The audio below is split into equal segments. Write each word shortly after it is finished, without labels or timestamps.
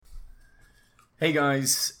Hey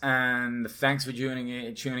guys, and thanks for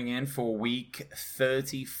tuning in for week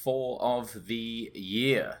 34 of the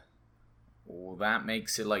year. Well, that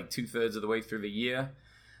makes it like 2/3 of the way through the year.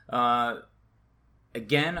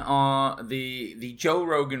 Again, the Joe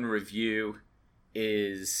Rogan review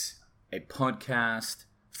is a podcast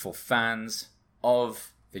for fans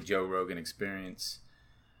of the Joe Rogan experience.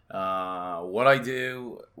 What I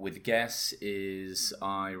do with guests is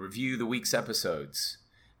I review the week's episodes.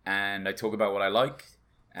 And I talk about what I like,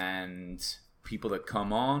 and people that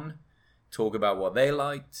come on talk about what they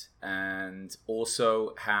liked, and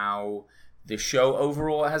also how the show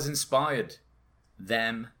overall has inspired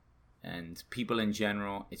them and people in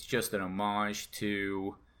general. It's just an homage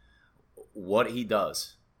to what he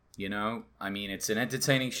does, you know? I mean, it's an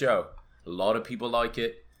entertaining show. A lot of people like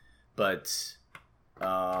it, but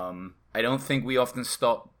I don't think we often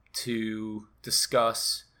stop to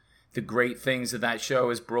discuss the great things that show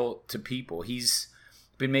has brought to people. He's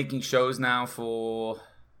been making shows now for,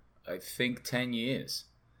 I think, 10 years.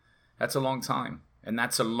 That's a long time. And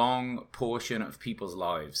that's a long portion of people's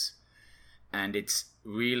lives. And it's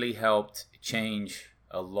really helped change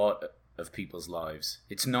a lot of people's lives.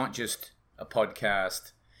 It's not just a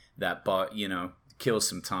podcast that, kills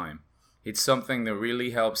some time. It's something that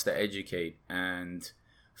really helps to educate and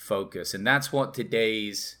focus. And that's what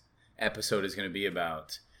today's episode is going to be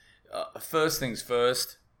about. First things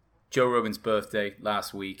first, Joe Rogan's birthday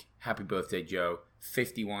last week. Happy birthday, Joe.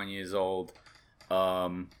 51 years old.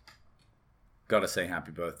 Gotta say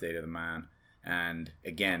happy birthday to the man. And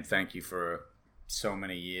again, thank you for so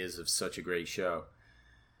many years of such a great show.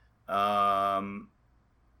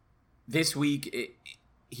 This week,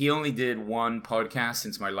 he only did one podcast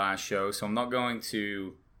since my last show, so I'm not going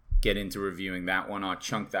to get into reviewing that one. I'll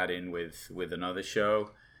chunk that in with another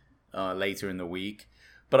show later in the week.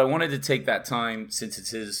 But I wanted to take that time, since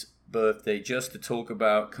it's his birthday, just to talk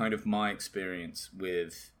about kind of my experience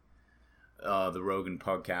with the Rogan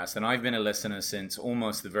podcast. And I've been a listener since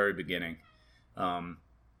almost the very beginning. I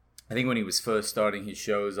think when he was first starting his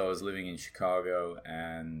shows, I was living in Chicago,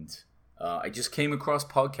 and I just came across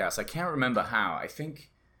podcasts. I can't remember how. I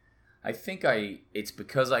think it's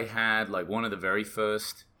because I had like one of the very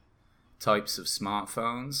first types of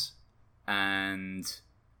smartphones, and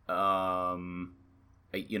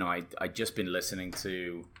I'd just been listening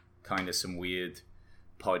to kind of some weird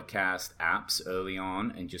podcast apps early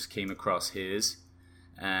on and just came across his.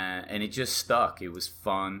 And it just stuck. It was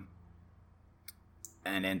fun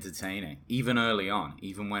and entertaining, even early on,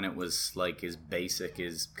 even when it was like as basic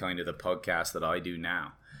as kind of the podcast that I do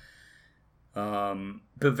now.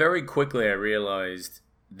 But very quickly I realized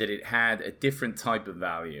that it had a different type of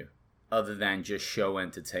value other than just show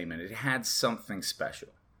entertainment. It had something special.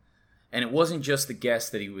 And it wasn't just the guests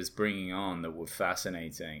that he was bringing on that were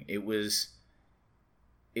fascinating. It was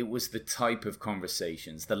the type of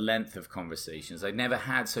conversations, the length of conversations. I'd never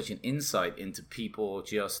had such an insight into people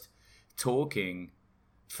just talking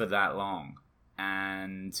for that long.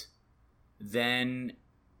 And then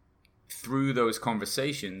through those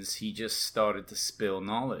conversations, he just started to spill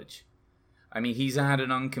knowledge. I mean, he's had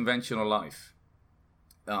an unconventional life.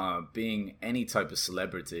 Being any type of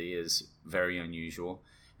celebrity is very unusual.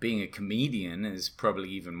 Being a comedian is probably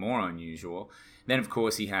even more unusual. Then, of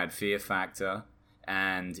course, he had Fear Factor.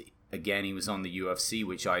 And again, he was on the UFC,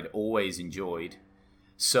 which I'd always enjoyed.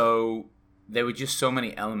 So there were just so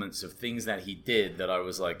many elements of things that he did that I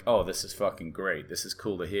was like, oh, this is fucking great. This is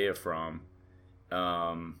cool to hear from.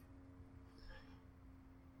 And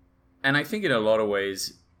I think in a lot of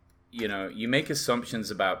ways, you make assumptions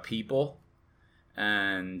about people.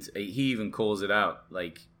 And he even calls it out,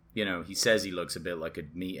 like, he says he looks a bit like a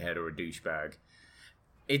meathead or a douchebag.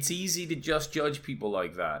 It's easy to just judge people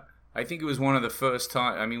like that. I think it was one of the first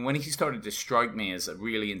times, when he started to strike me as a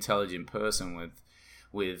really intelligent person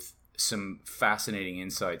with some fascinating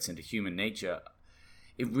insights into human nature,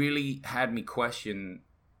 it really had me question,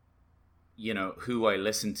 who I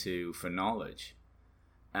listened to for knowledge.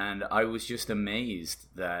 And I was just amazed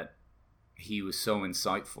that he was so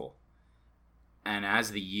insightful. And as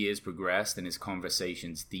the years progressed and his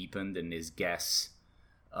conversations deepened and his guests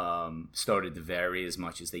started to vary as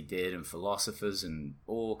much as they did, and philosophers and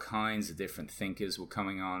all kinds of different thinkers were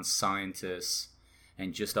coming on, scientists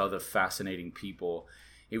and just other fascinating people,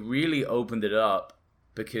 it really opened it up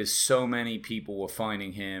because so many people were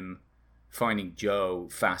finding Joe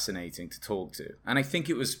fascinating to talk to. And I think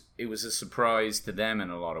it was a surprise to them in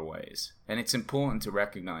a lot of ways. And it's important to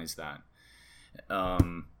recognize that.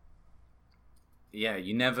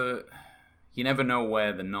 You never know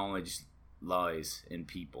where the knowledge lies in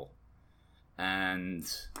people. And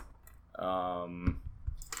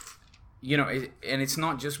and it's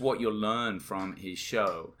not just what you'll learn from his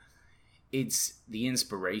show, it's the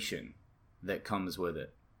inspiration that comes with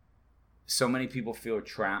it. So many people feel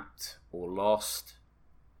trapped or lost.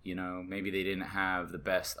 Maybe they didn't have the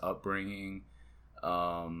best upbringing,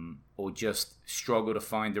 or just struggle to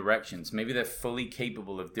find directions. Maybe they're fully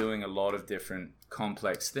capable of doing a lot of different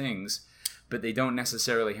complex things, but they don't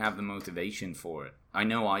necessarily have the motivation for it. I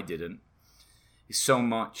know I didn't. So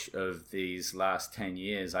much of these last 10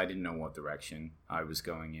 years, I didn't know what direction I was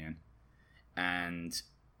going in. And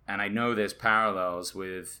I know there's parallels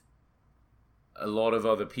with a lot of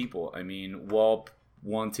other people. I mean, while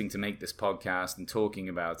wanting to make this podcast and talking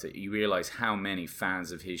about it, you realize how many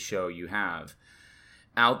fans of his show you have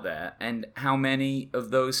out there, and how many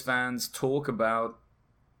of those fans talk about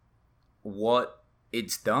what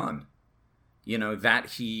it's done.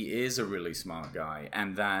 That he is a really smart guy,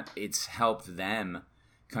 and that it's helped them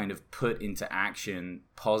kind of put into action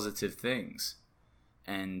positive things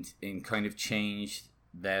and kind of changed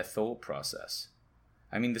their thought process.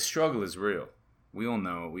 I mean, the struggle is real. We all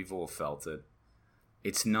know it. We've all felt it.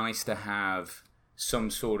 It's nice to have some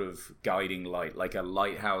sort of guiding light, like a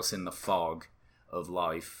lighthouse in the fog of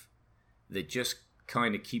life that just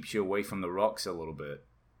kind of keeps you away from the rocks a little bit.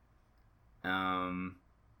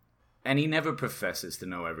 And he never professes to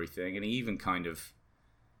know everything, and he even kind of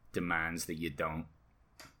demands that you don't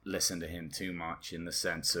listen to him too much, in the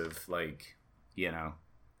sense of, like,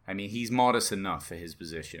 I mean, he's modest enough for his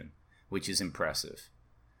position, which is impressive,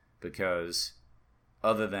 because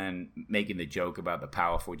other than making the joke about the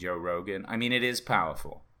powerful Joe Rogan, I mean, it is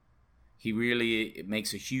powerful. It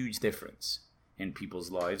makes a huge difference in people's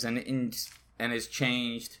lives, and has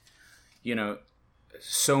changed,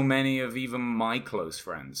 so many of even my close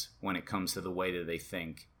friends when it comes to the way that they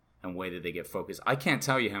think and way that they get focused. I can't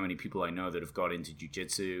tell you how many people I know that have got into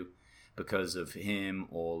jiu-jitsu because of him,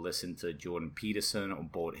 or listened to Jordan Peterson, or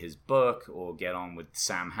bought his book, or get on with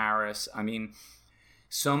Sam Harris. I mean,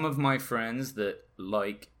 some of my friends that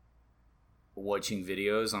like watching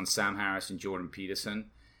videos on Sam Harris and Jordan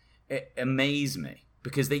Peterson amaze me,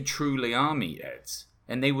 because they truly are meatheads,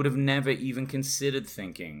 and they would have never even considered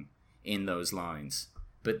thinking in those lines.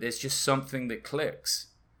 But there's just something that clicks,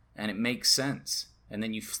 and it makes sense, and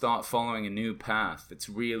then you start following a new path that's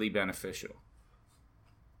really beneficial.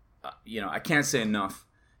 I can't say enough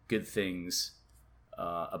good things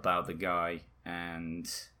about the guy, and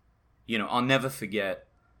I'll never forget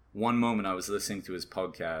one moment I was listening to his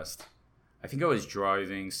podcast. I think I was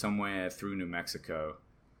driving somewhere through New Mexico,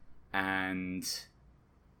 and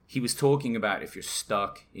he was talking about if you're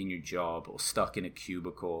stuck in your job, or stuck in a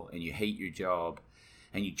cubicle, and you hate your job,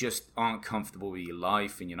 and you just aren't comfortable with your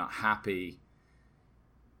life, and you're not happy.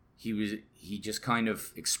 He just kind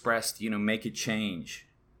of expressed, make a change.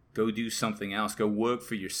 Go do something else. Go work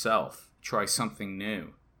for yourself. Try something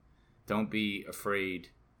new. Don't be afraid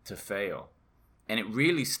to fail. And it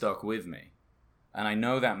really stuck with me. And I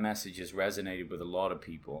know that message has resonated with a lot of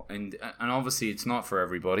people. And obviously it's not for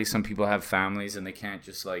everybody. Some people have families and they can't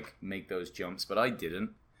just make those jumps. But I didn't.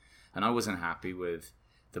 And I wasn't happy with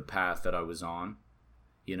the path that I was on.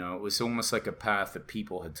 It was almost like a path that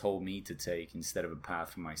people had told me to take instead of a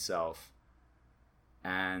path for myself.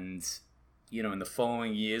 And, in the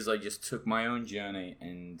following years, I just took my own journey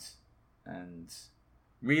and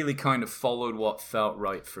really kind of followed what felt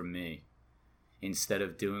right for me, instead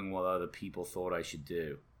of doing what other people thought I should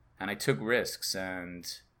do. And I took risks, and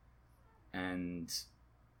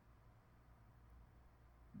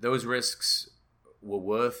those risks were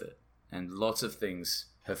worth it. And lots of things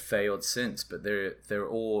have failed since, but they're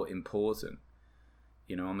all important.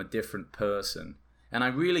 I'm a different person. And I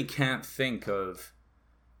really can't think of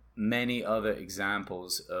many other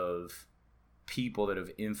examples of people that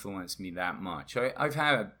have influenced me that much. I've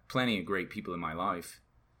had plenty of great people in my life.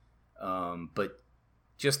 But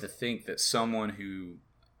just to think that someone who,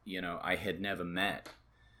 I had never met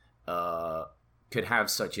could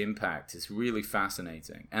have such impact is really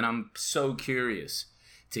fascinating. And I'm so curious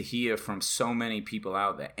to hear from so many people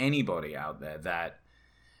out there, anybody out there that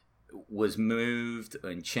was moved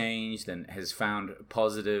and changed and has found a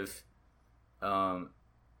positive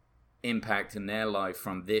impact in their life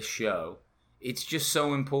from this show. It's just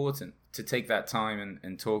so important to take that time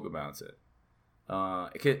and talk about it.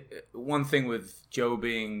 One thing with Joe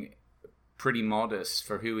being pretty modest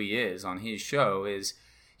for who he is on his show is,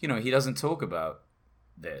 he doesn't talk about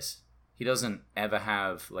this. He doesn't ever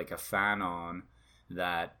have a fan on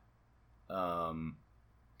that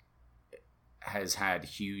has had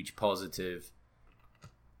huge positive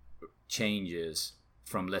changes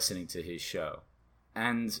from listening to his show.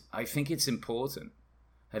 And I think it's important.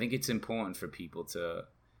 I think it's important for people to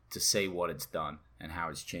to say what it's done and how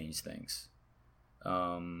it's changed things.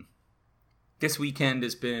 This weekend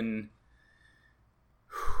has been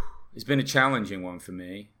a challenging one for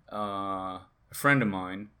me. A friend of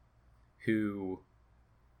mine who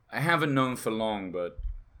I haven't known for long, but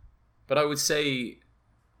I would say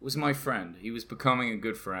was my friend. He was becoming a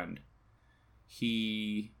good friend.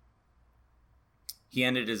 He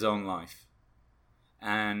ended his own life,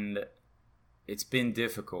 and it's been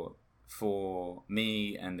difficult for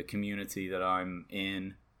me and the community that I'm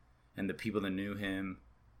in, and the people that knew him,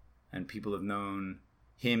 and people have known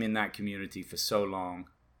him in that community for so long.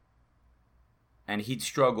 And he'd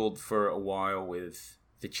struggled for a while with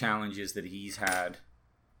the challenges that he's had,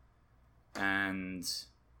 and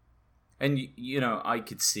you know, I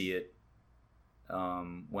could see it.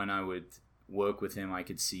 When I would work with him, I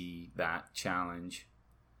could see that challenge,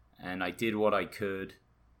 and I did what I could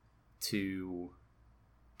to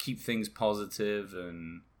keep things positive,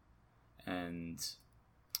 and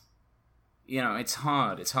you know, it's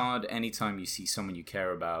hard anytime you see someone you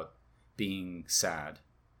care about being sad.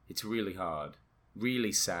 It's really hard,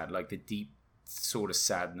 really sad, like the deep sort of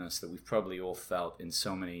sadness that we've probably all felt in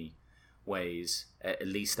so many ways, at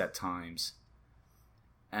least at times.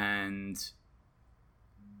 And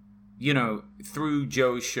you know, through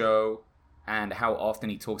Joe's show and how often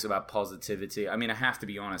he talks about positivity, I mean, I have to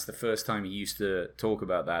be honest, the first time he used to talk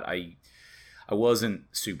about that, I wasn't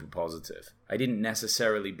super positive. I didn't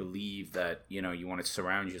necessarily believe that, you know, you want to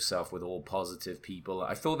surround yourself with all positive people.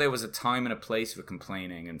 I thought there was a time and a place for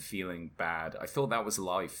complaining and feeling bad. I thought that was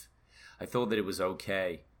life. I thought that it was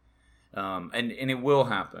okay. And it will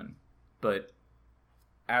happen. But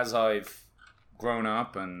as I've grown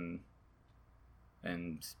up and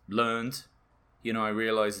learned, you know, I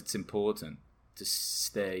realize it's important to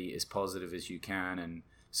stay as positive as you can and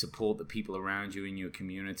support the people around you in your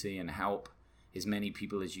community and help as many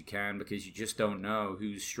people as you can, because you just don't know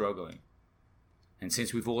who's struggling. And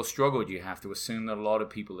since we've all struggled, you have to assume that a lot of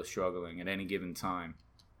people are struggling at any given time.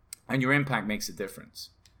 And your impact makes a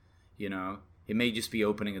difference. You know, it may just be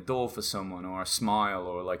opening a door for someone, or a smile,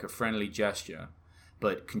 or like a friendly gesture.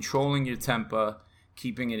 But controlling your temper,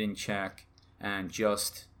 keeping it in check, and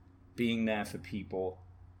just being there for people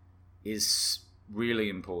is really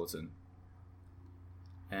important.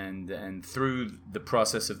 And through the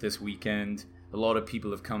process of this weekend, a lot of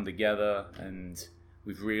people have come together, and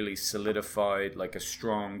we've really solidified like a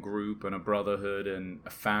strong group and a brotherhood and a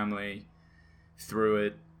family through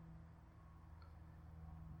it.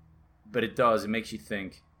 But it makes you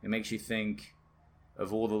think. It makes you think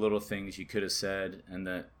of all the little things you could have said, and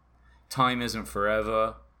that time isn't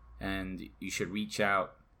forever, and you should reach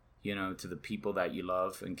out, you know, to the people that you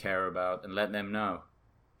love and care about and let them know,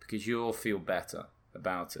 because you'll feel better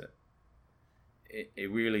about it. It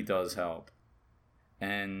really does help.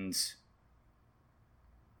 And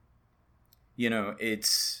you know,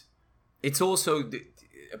 it's also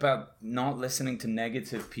about not listening to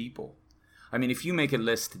negative people. I mean, if you make a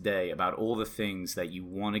list today about all the things that you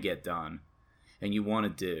want to get done and you want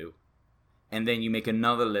to do, and then you make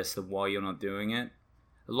another list of why you're not doing it,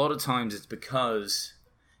 a lot of times it's because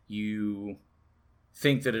you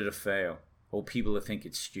think that it'll fail, or people will think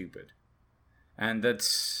it's stupid. And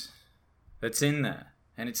that's in there.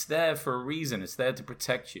 And it's there for a reason. It's there to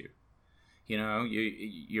protect you. You know,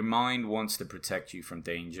 your mind wants to protect you from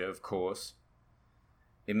danger, of course.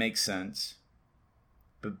 It makes sense.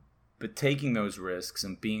 But taking those risks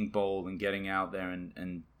and being bold and getting out there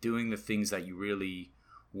and doing the things that you really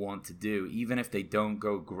want to do, even if they don't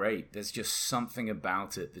go great, there's just something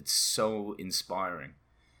about it that's so inspiring.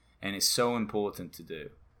 And it's so important to do.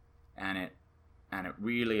 And it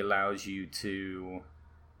really allows you to,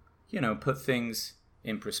 you know, put things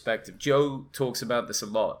in perspective. Joe talks about this a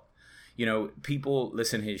lot. You know, people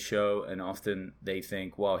listen to his show and often they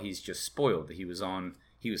think, well, he's just spoiled. He was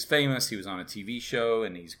famous, he was on a TV show,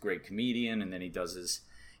 and he's a great comedian, and then he does his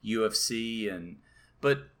UFC,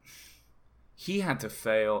 but he had to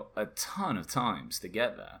fail a ton of times to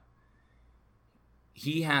get there.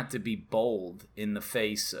 He had to be bold in the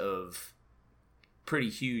face of pretty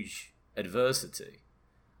huge adversity.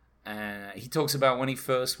 He talks about when he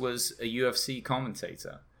first was a UFC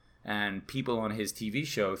commentator, and people on his TV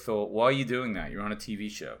show thought, why are you doing that? You're on a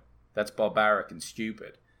TV show. That's barbaric and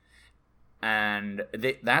stupid. And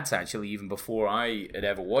that's actually even before I had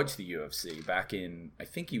ever watched the UFC. Back in, I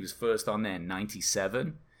think he was first on there in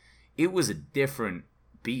 97. It was a different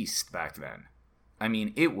beast back then. I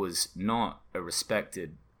mean, it was not a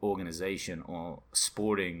respected organization or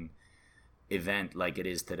sporting event like it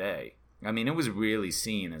is today. I mean, it was really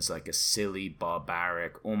seen as like a silly,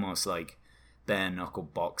 barbaric, almost like bare knuckle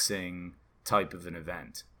boxing type of an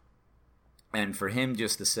event. And for him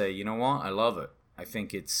just to say, you know what, I love it. I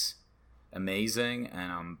think it's amazing,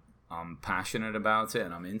 and I'm passionate about it,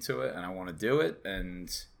 and I'm into it, and I want to do it, and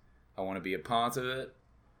I want to be a part of it.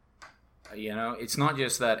 You know, it's not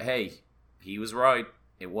just that, hey, he was right,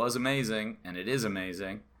 it was amazing, and it is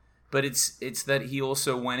amazing, but it's that he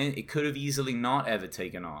also went in. It could have easily not ever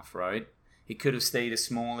taken off, right? It could have stayed as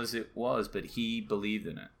small as it was, but he believed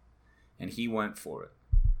in it, and he went for it.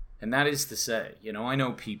 And that is to say, you know, I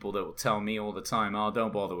know people that will tell me all the time, oh,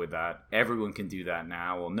 don't bother with that. Everyone can do that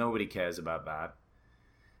now. Well, nobody cares about that.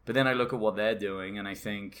 But then I look at what they're doing and I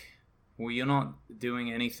think, well, you're not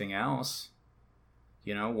doing anything else.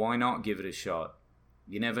 You know, why not give it a shot?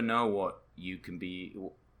 You never know what you can be,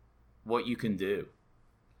 what you can do.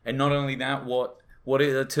 And not only that, what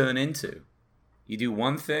it'll turn into. You do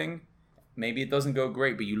one thing, maybe it doesn't go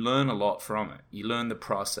great, but you learn a lot from it. You learn the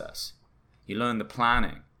process. You learn the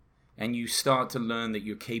planning. And you start to learn that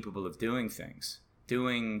you're capable of doing things,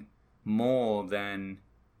 doing more than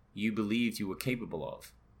you believed you were capable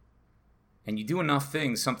of. And you do enough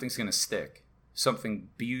things, something's going to stick. Something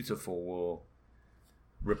beautiful will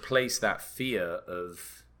replace that fear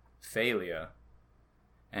of failure.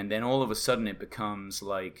 And then all of a sudden it becomes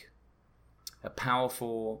like a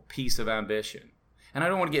powerful piece of ambition. And I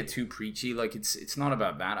don't want to get too preachy. Like it's not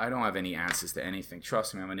about that. I don't have any answers to anything.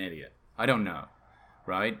 Trust me, I'm an idiot. I don't know,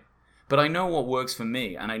 right? But I know what works for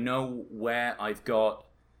me, and I know where I've got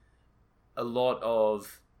a lot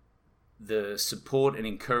of the support and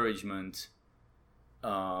encouragement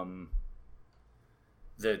that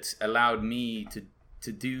allowed me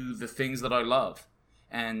to do the things that I love.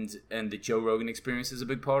 And the Joe Rogan experience is a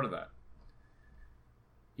big part of that.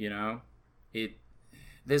 You know,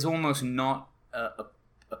 there's almost not a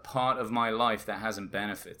part of my life that hasn't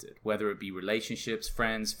benefited, whether it be relationships,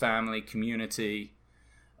 friends, family, community,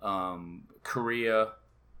 career,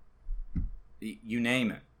 you name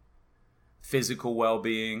it, physical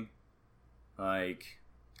well-being. Like,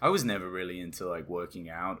 I was never really into like working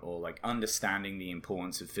out or like understanding the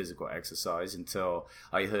importance of physical exercise until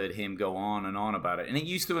I heard him go on and on about it, and it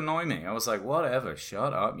used to annoy me. I was like, whatever,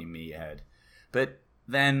 shut up, you meathead. But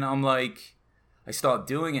then I'm like, I start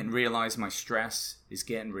doing it and realize my stress is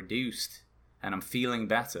getting reduced and I'm feeling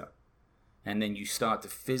better. And then you start to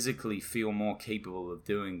physically feel more capable of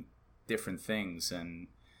doing different things. And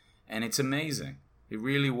it's amazing. It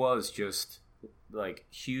really was just like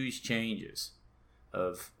huge changes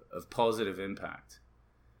of positive impact.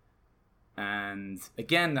 And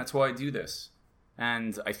again, that's why I do this.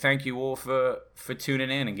 And I thank you all for tuning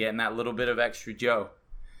in and getting that little bit of extra Joe.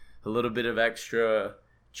 A little bit of extra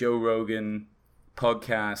Joe Rogan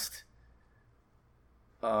podcast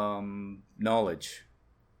knowledge.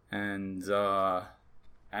 And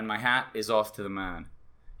my hat is off to the man.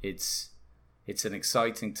 It's an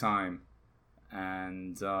exciting time,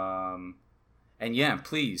 and yeah,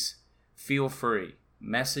 please feel free,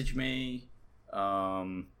 message me,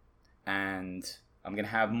 and I'm gonna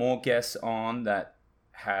have more guests on that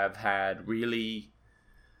have had really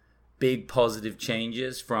big positive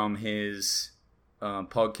changes from his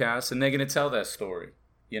podcast, and they're gonna tell their story,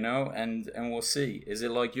 you know, and we'll see. Is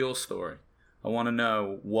it like your story? I want to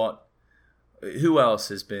know who else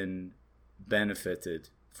has been benefited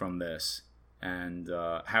from this and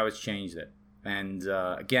how it's changed it. And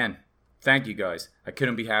again, thank you guys. I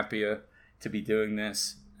couldn't be happier to be doing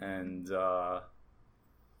this. And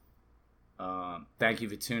thank you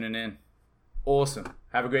for tuning in. Awesome.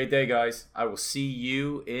 Have a great day, guys. I will see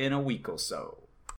you in a week or so.